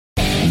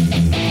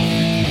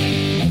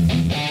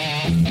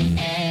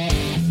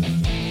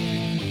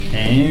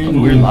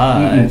And we're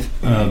live.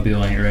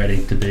 Bill ain't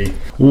ready to be.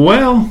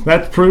 Well,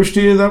 that proves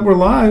to you that we're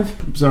live.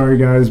 Sorry,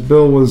 guys.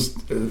 Bill was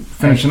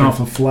finishing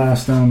off a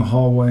flask down the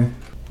hallway.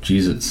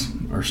 Jesus,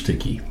 are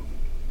sticky.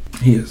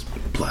 He is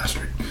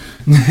plastered.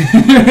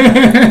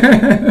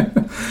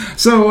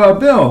 So,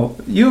 Bill,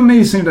 you and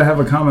me seem to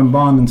have a common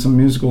bond in some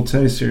musical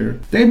taste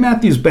here. Dave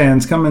Matthews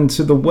Band's coming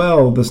to the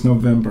Well this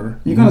November.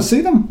 You going to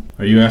see them?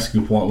 Are you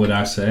asking what would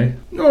I say?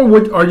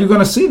 Or are you going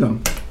to see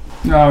them?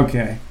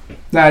 Okay.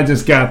 I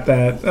just got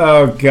that.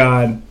 Oh,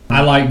 God.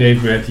 I like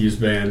Dave Matthews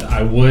Band.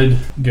 I would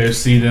go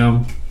see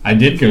them. I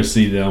did go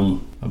see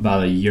them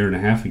about a year and a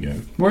half ago.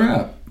 Where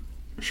at?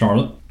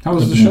 Charlotte. How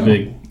was the show?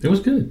 It was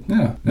good.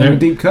 Yeah. They have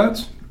deep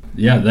cuts?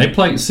 Yeah, they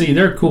play. See,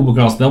 they're cool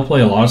because they'll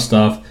play a lot of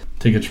stuff.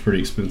 Tickets are pretty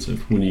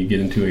expensive when you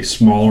get into a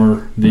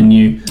smaller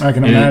venue. I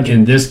can imagine.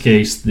 In this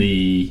case,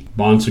 the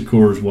Bon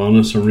Secours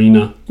Wellness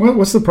Arena.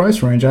 What's the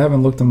price range? I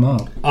haven't looked them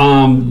up.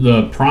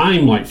 The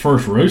prime,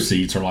 first row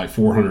seats are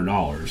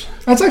 $400.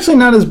 That's actually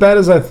not as bad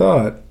as I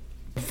thought.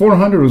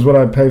 $400 was what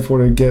I'd pay for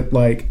to get,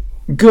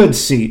 good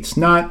seats,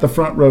 not the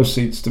front row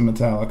seats to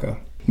Metallica.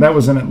 That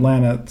was in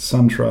Atlanta at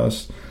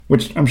SunTrust,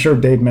 which I'm sure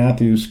Dave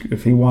Matthews,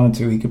 if he wanted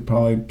to, he could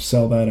probably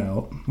sell that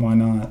out. Why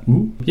not?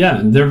 Yeah,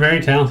 they're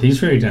very talented. He's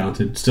very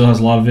talented. Still has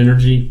a lot of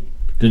energy.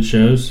 Good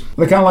shows.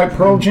 They kind of like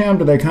Pearl Jam?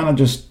 Do they kind of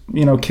just,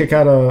 kick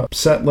out a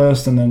set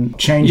list and then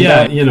change it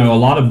up? Yeah, a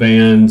lot of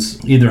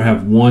bands either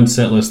have one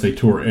set list they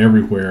tour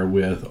everywhere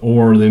with,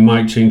 or they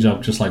might change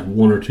up just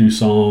one or two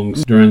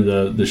songs during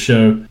the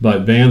show.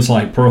 But bands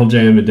like Pearl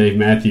Jam and Dave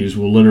Matthews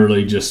will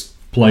literally just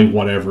play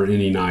whatever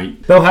any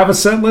night. They'll have a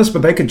set list,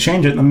 but they could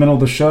change it in the middle of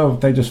the show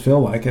if they just feel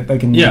like it. They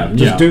can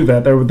just do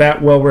that. They're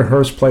that well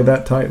rehearsed, play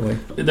that tightly.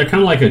 They're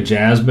kind of like a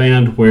jazz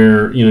band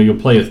where,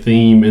 you'll play a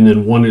theme and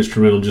then one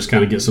instrumental just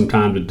kind of get some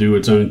time to do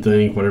its own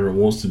thing, whatever it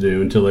wants to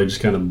do, until they just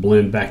kind of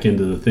blend back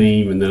into the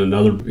theme, and then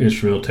another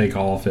instrumental take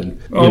off.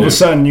 And all of a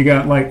sudden you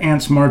got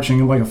ants marching,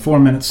 a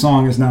 4-minute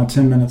song is now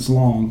 10 minutes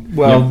long.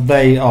 Well,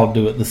 They all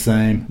do it the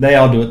same. They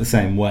all do it the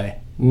same way.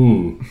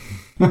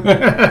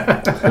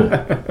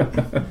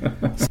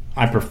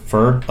 I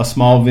prefer a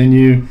small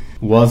venue.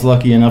 Was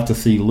lucky enough to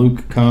see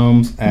Luke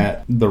Combs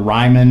at the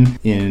Ryman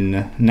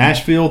in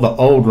Nashville, the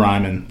old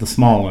Ryman, the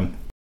small one.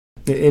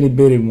 The itty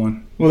bitty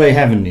one. Well, they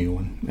have a new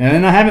one.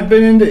 And I haven't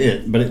been into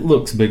it, but it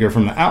looks bigger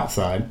from the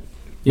outside.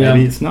 Yeah.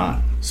 Maybe it's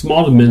not.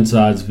 Small to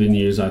mid-sized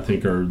venues, I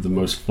think, are the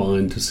most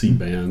fun to see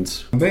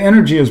bands. The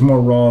energy is more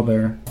raw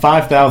there.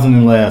 5,000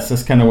 and less.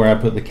 That's kind of where I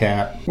put the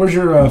cap. Where's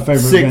your favorite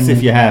 6 venue?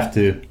 if you have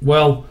to.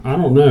 Well, I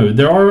don't know.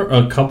 There are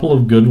a couple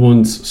of good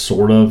ones,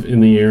 sort of, in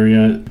the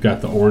area. You've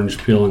got the Orange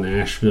Peel in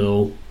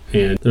Asheville,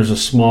 and there's a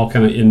small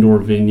kind of indoor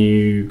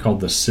venue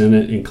called the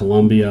Senate in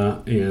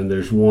Columbia, and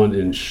there's one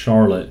in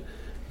Charlotte.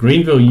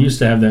 Greenville used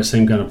to have that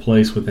same kind of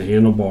place with the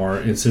handlebar,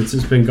 and since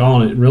it's been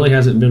gone, it really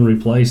hasn't been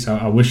replaced.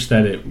 I wish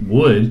that it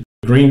would.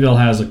 Greenville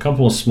has a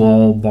couple of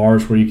small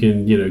bars where you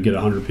can, get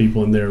 100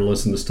 people in there and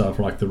listen to stuff,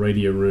 like the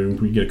Radio Room,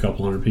 where you get a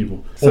couple hundred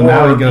people. So or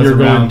now he goes you're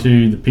around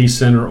going to the Peace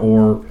Center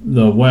or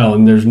the Well,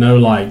 and there's no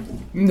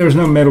There's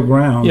no middle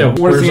ground. Yeah,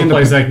 where's the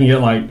place that can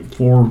get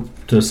 4,000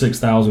 to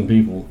 6,000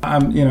 people?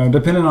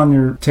 Depending on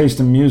your taste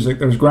in music,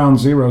 there's Ground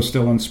Zero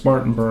still in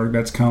Spartanburg.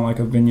 That's kind of like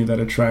a venue that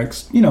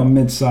attracts,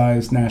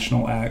 mid-sized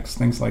national acts,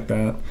 things like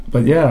that.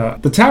 But yeah,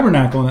 the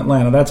Tabernacle in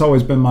Atlanta, that's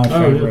always been my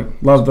favorite. Yeah.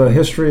 Love the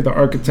history, the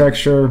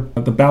architecture,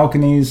 the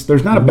balconies.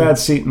 There's not a bad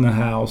seat in the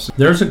house.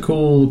 There's a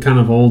cool kind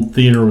of old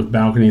theater with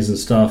balconies and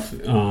stuff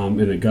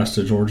in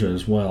Augusta, Georgia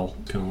as well.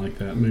 Kind of like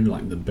that. Maybe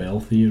like the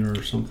Bell Theater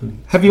or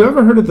something. Have you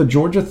ever heard of the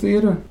Georgia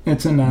Theater?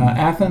 It's in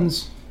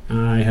Athens.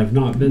 I have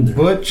not been there.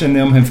 Butch and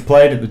them have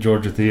played at the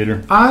Georgia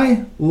Theater.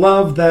 I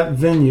love that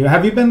venue.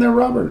 Have you been there,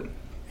 Robert?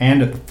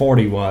 And at the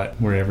 40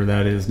 Watt, wherever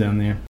that is down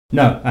there.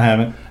 No, I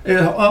haven't. It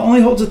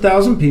only holds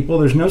 1,000 people.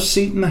 There's no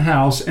seat in the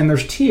house, and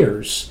there's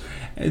tiers.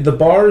 The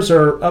bars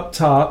are up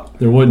top.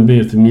 There wouldn't be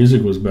if the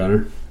music was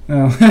better. You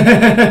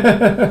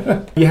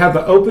have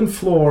the open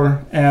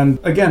floor, and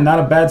again, not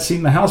a bad seat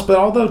in the house, but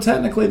although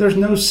technically there's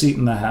no seat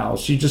in the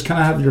house, you just kind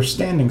of have your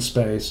standing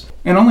space.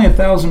 And only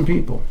 1,000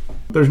 people.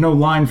 There's no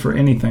line for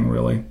anything,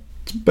 really.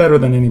 It's better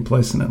than any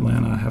place in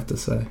Atlanta, I have to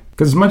say.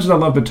 Because as much as I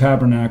love the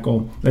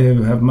Tabernacle, they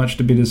have much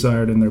to be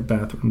desired in their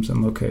bathrooms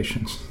and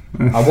locations.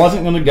 I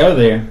wasn't going to go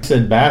there. I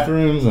said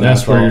bathrooms. And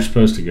that's where you're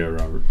supposed to go,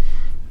 Robert.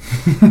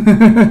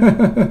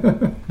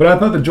 But I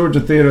thought the Georgia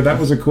Theater, that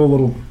was a cool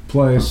little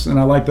place. And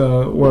I liked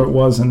where it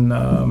was in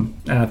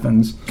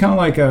Athens.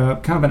 Kind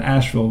of an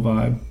Asheville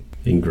vibe.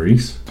 In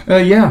Greece?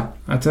 Yeah.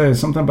 I tell you,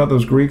 something about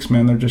those Greeks,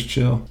 man, they're just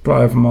chill.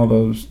 Probably from all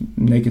those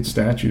naked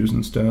statues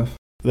and stuff.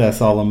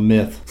 That's all a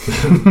myth.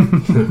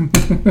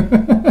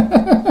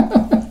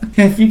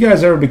 If you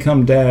guys ever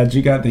become dads,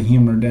 you got the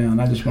humor down.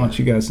 I just want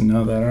you guys to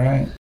know that, all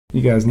right?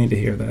 You guys need to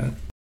hear that.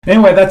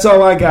 Anyway, that's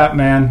all I got,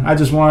 man. I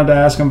just wanted to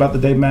ask him about the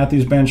Dave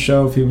Matthews Band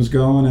show, if he was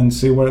going, and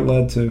see what it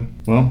led to.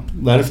 Well,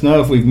 let us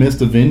know if we've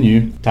missed a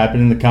venue. Type it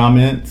in the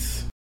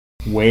comments.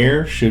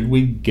 Where should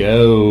we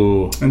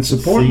go? And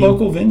support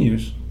local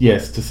venues.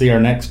 Yes, to see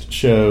our next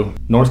show.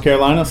 North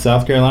Carolina,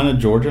 South Carolina,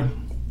 Georgia.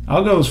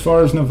 I'll go as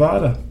far as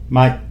Nevada.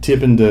 Might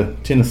tip into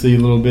Tennessee a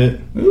little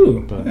bit.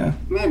 Ooh, yeah,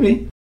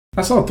 maybe.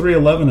 I saw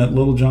 311 at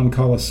Little John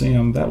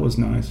Coliseum. That was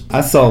nice.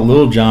 I saw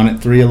Lil Jon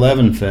at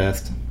 311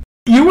 Fest.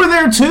 You were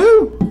there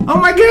too? Oh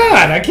my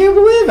God, I can't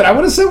believe it. I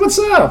would have said what's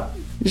up.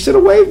 You should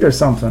have waved or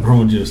something. Or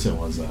would you have said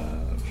what's up?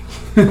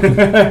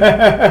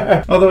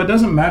 Although it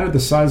doesn't matter the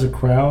size of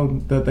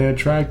crowd that they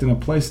attract in a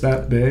place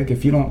that big.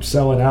 If you don't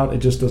sell it out, it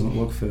just doesn't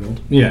look filled.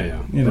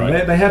 Yeah. You know,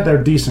 right. they had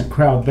their decent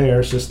crowd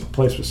there. It's just the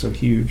place was so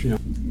huge. Yeah.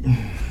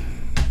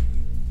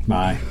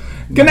 Bye.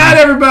 Good night,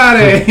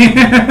 everybody.